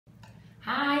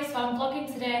Hi, so I'm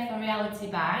vlogging today for Reality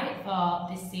Bite for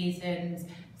this season's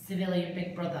Civilian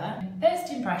Big Brother.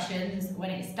 First impressions,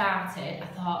 when it started, I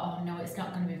thought, oh no, it's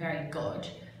not going to be very good.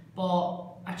 But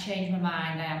I changed my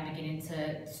mind. I am beginning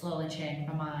to slowly change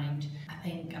my mind. I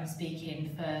think I'm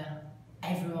speaking for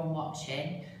everyone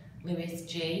watching. Lewis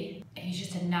G, he's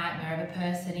just a nightmare of a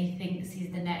person. He thinks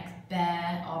he's the next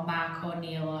Bear or Mark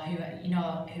O'Neill or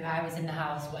who I was in the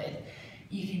house with.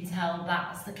 You can tell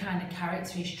that's the kind of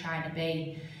character he's trying to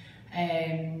be.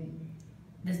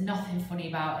 There's nothing funny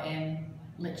about him,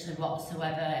 literally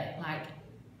whatsoever. Like,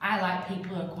 I like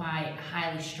people who are quite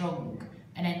highly strung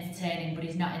and entertaining, but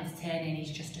he's not entertaining,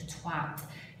 he's just a twat.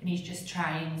 And he's just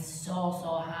trying so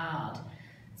hard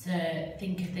to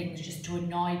think of things just to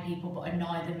annoy people, but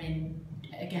annoy them in,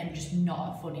 again, just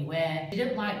not a funny way. I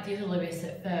didn't like the other Lewis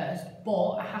at first,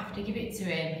 but I have to give it to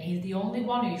him. He's the only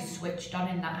one who's switched on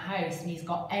in that house, and he's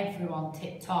got everyone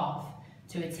tipped off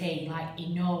to a T. Like,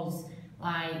 he knows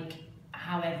like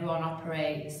how everyone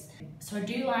operates. So I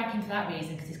do like him for that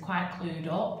reason, because he's quite clued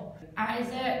up.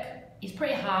 Isaac, he's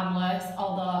pretty harmless,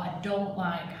 although I don't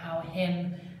like how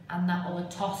him and that other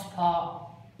tosspot,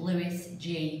 Lewis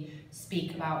G,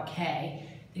 speak about Kay.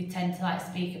 They tend to like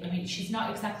speak, I mean, she's not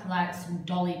exactly like some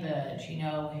dolly bird, you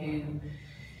know, who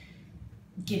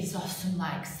gives off some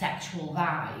like sexual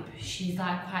vibe. She's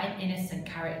like quite an innocent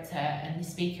character, and they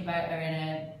speak about her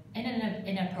in an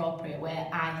inappropriate way,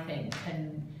 I think,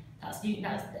 and that's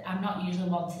I'm not usually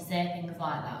one to say things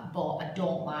like that, but I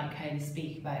don't like how they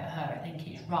speak about her. I think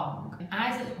it's wrong.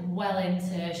 Isaac's well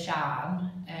into Sian,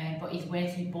 but he's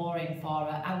way too boring for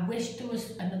her. I wish there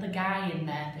was another guy in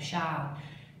there for Sian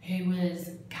who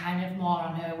was kind of more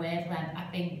on her wavelength. I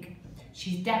think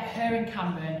her and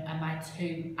Cameron are my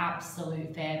two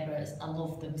absolute favourites. I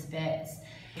love them to bits.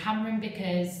 Cameron,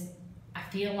 because I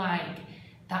feel like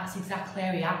that's exactly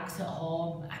how he acts at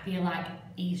home. I feel like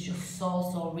he's just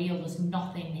so real. He's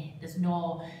not putting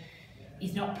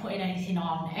anything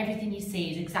on. Everything you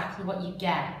see is exactly what you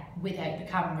get without the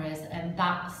cameras, and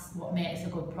that's what makes a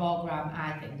good programme,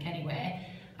 I think, anyway.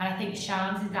 And I think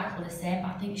Sian's exactly the same.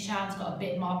 I think Sian's got a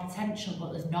bit more potential,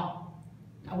 but there's not.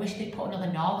 I wish they'd put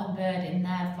another northern bird in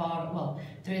there well,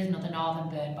 there is another northern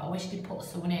bird, but I wish they'd put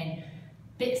someone in a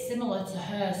bit similar to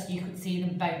her so you could see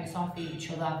them bounce off each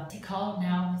other. What's he called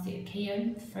now? Is it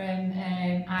Kian from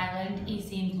Ireland? He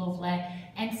seems lovely.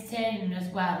 Entertaining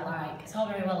as well. Like, it's all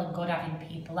very well and good having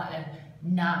people that are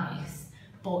nice,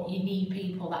 but you need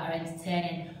people that are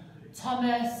entertaining.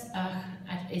 Thomas,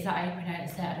 is that how you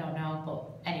pronounce it? I don't know,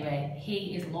 but anyway,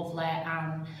 he is lovely,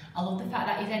 and I love the fact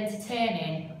that he's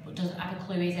entertaining but doesn't have a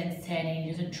clue he's entertaining.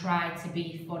 He doesn't try to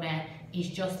be funny, he's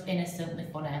just innocently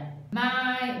funny.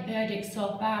 My verdict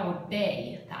so far would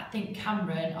be that I think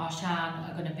Cameron or Sian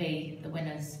are going to be the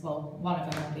winners. Well, one of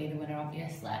them will be the winner,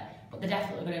 obviously, but they're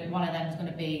definitely going to, one of them is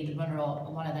going to be the runner-up,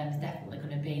 and one of them is definitely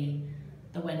going to be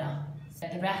the winner. So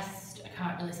the rest I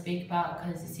can't really speak about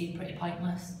because they seem pretty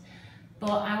pointless.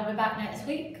 But I'll be back next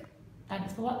week.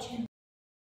 Thanks for watching.